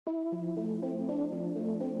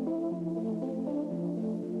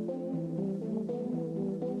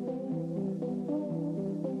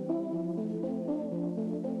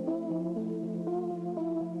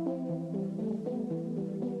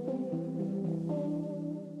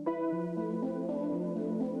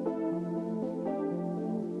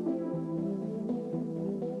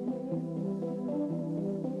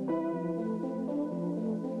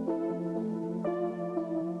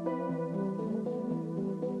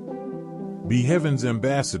Be heaven's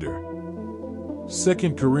ambassador.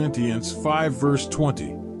 2 Corinthians 5 verse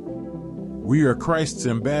 20. We are Christ's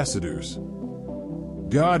ambassadors.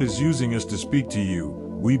 God is using us to speak to you.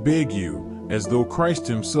 We beg you, as though Christ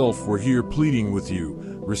himself were here pleading with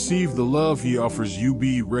you, receive the love he offers you,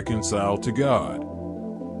 be reconciled to God.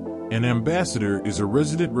 An ambassador is a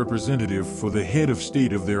resident representative for the head of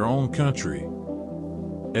state of their own country.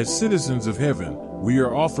 As citizens of heaven, we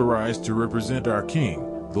are authorized to represent our King,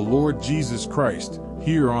 the Lord Jesus Christ,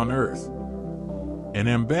 here on earth. An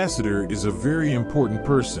ambassador is a very important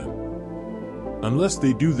person. Unless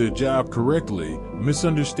they do their job correctly,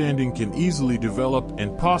 misunderstanding can easily develop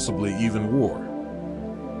and possibly even war.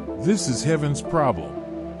 This is heaven's problem.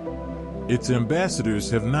 Its ambassadors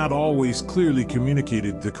have not always clearly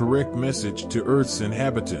communicated the correct message to earth's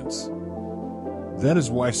inhabitants. That is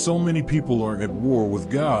why so many people are at war with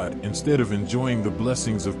God instead of enjoying the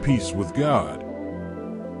blessings of peace with God.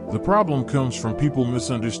 The problem comes from people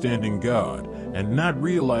misunderstanding God and not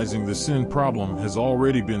realizing the sin problem has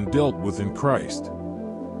already been dealt with in Christ.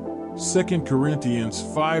 2 Corinthians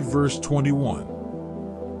 5 verse 21.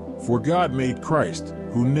 For God made Christ,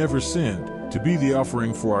 who never sinned, to be the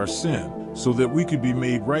offering for our sin, so that we could be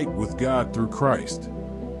made right with God through Christ.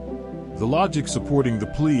 The logic supporting the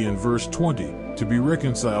plea in verse 20, to be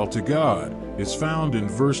reconciled to God, is found in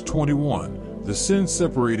verse 21. The sin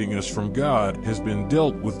separating us from God has been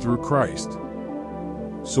dealt with through Christ.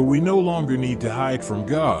 So we no longer need to hide from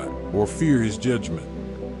God or fear his judgment.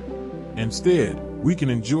 Instead, we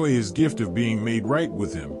can enjoy his gift of being made right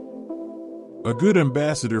with him. A good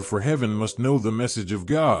ambassador for heaven must know the message of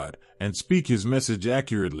God and speak his message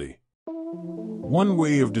accurately. One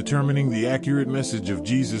way of determining the accurate message of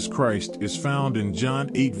Jesus Christ is found in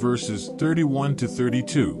John 8 verses 31 to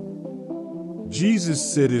 32.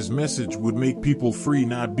 Jesus said his message would make people free,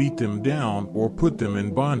 not beat them down or put them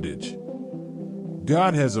in bondage.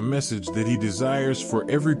 God has a message that he desires for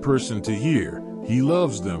every person to hear. He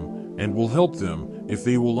loves them and will help them if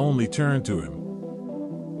they will only turn to him.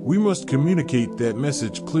 We must communicate that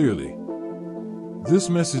message clearly. This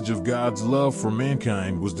message of God's love for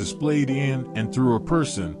mankind was displayed in and through a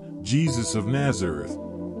person, Jesus of Nazareth.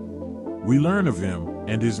 We learn of him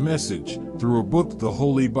and his message through a book, the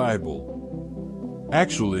Holy Bible.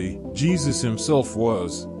 Actually, Jesus himself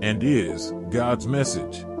was, and is, God's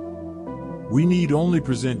message. We need only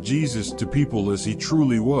present Jesus to people as he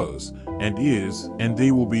truly was, and is, and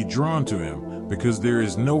they will be drawn to him, because there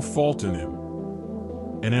is no fault in him.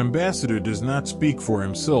 An ambassador does not speak for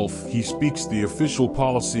himself, he speaks the official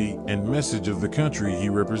policy and message of the country he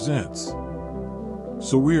represents.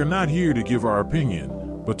 So we are not here to give our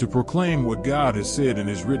opinion, but to proclaim what God has said in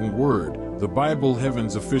his written word, the Bible,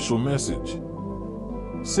 heaven's official message.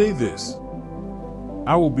 Say this: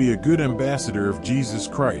 I will be a good ambassador of Jesus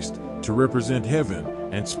Christ to represent heaven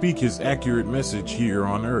and speak his accurate message here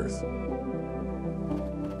on earth.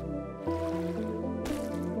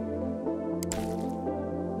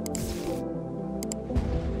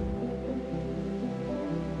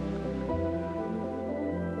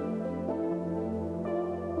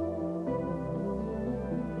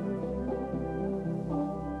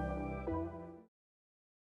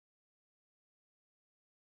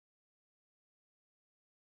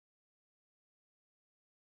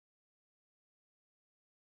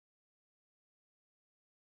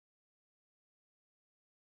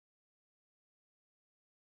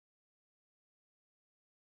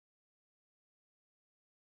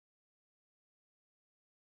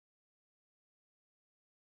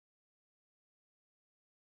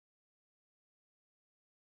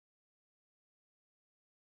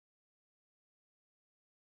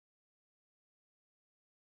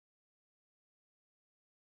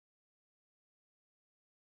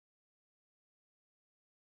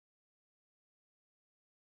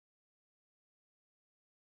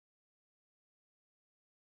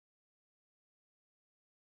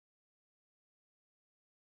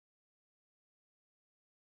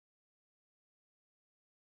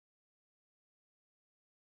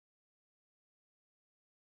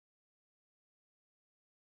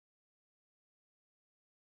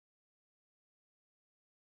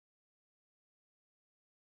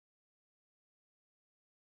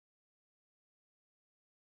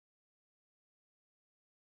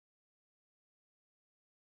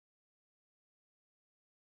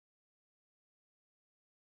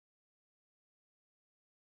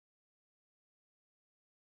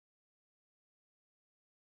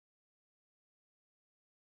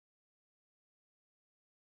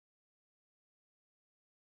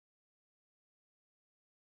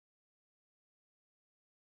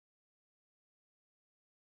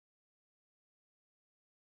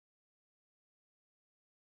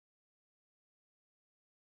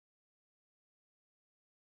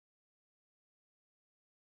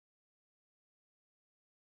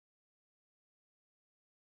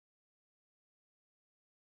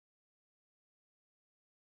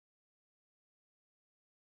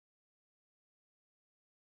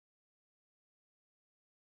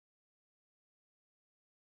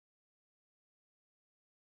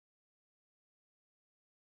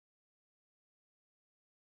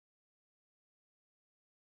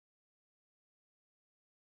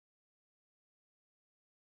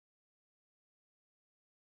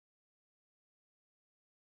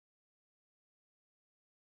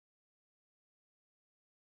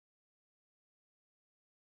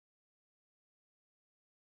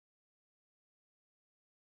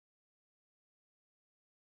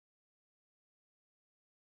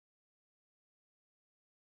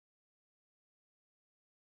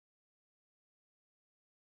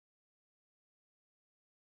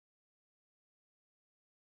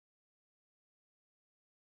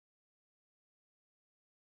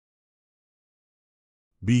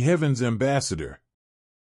 Be heaven's ambassador.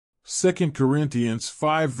 2 Corinthians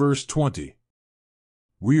 5 verse 20.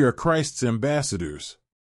 We are Christ's ambassadors.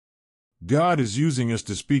 God is using us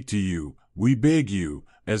to speak to you. We beg you,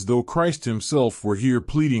 as though Christ himself were here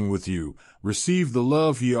pleading with you, receive the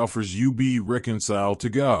love he offers you, be reconciled to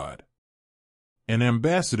God. An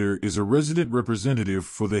ambassador is a resident representative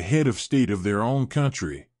for the head of state of their own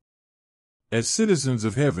country. As citizens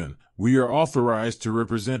of heaven, we are authorized to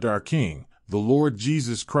represent our King, the Lord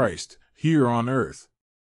Jesus Christ, here on earth.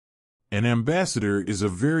 An ambassador is a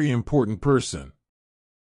very important person.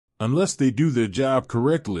 Unless they do their job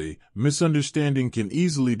correctly, misunderstanding can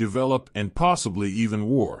easily develop and possibly even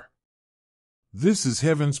war. This is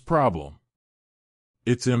heaven's problem.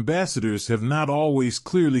 Its ambassadors have not always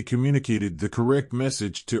clearly communicated the correct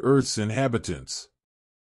message to earth's inhabitants.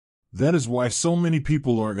 That is why so many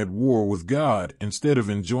people are at war with God instead of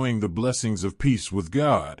enjoying the blessings of peace with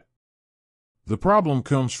God. The problem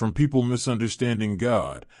comes from people misunderstanding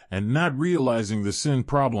God and not realizing the sin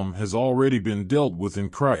problem has already been dealt with in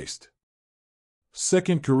Christ.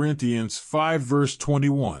 2 Corinthians 5 verse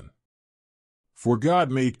 21. For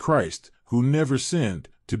God made Christ, who never sinned,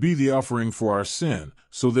 to be the offering for our sin,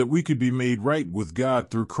 so that we could be made right with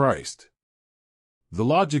God through Christ. The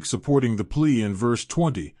logic supporting the plea in verse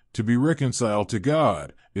 20, to be reconciled to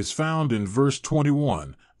God, is found in verse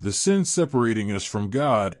 21. The sin separating us from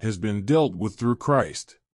God has been dealt with through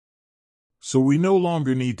Christ. So we no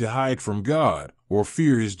longer need to hide from God or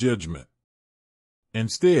fear his judgment.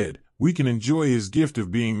 Instead, we can enjoy his gift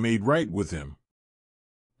of being made right with him.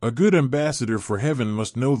 A good ambassador for heaven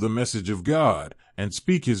must know the message of God and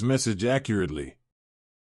speak his message accurately.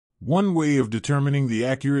 One way of determining the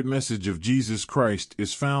accurate message of Jesus Christ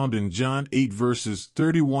is found in John 8 verses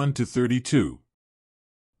 31 to 32.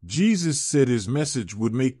 Jesus said his message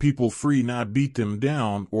would make people free, not beat them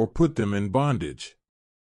down or put them in bondage.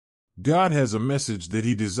 God has a message that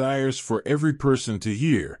he desires for every person to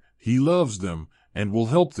hear. He loves them and will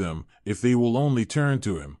help them if they will only turn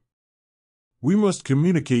to him. We must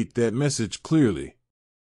communicate that message clearly.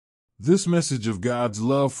 This message of God's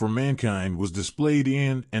love for mankind was displayed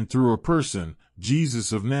in and through a person,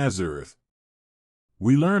 Jesus of Nazareth.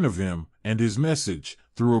 We learn of him and his message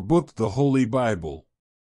through a book, the Holy Bible.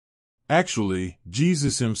 Actually,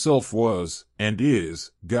 Jesus himself was, and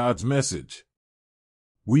is, God's message.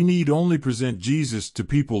 We need only present Jesus to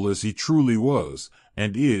people as he truly was,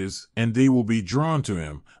 and is, and they will be drawn to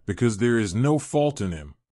him, because there is no fault in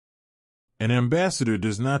him. An ambassador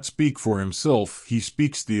does not speak for himself, he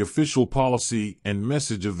speaks the official policy and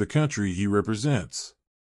message of the country he represents.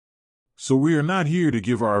 So we are not here to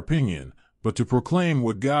give our opinion, but to proclaim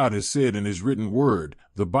what God has said in his written word,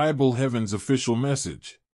 the Bible, heaven's official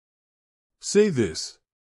message. Say this: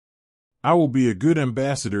 I will be a good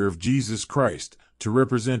ambassador of Jesus Christ, to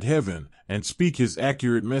represent heaven and speak his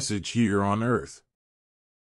accurate message here on earth.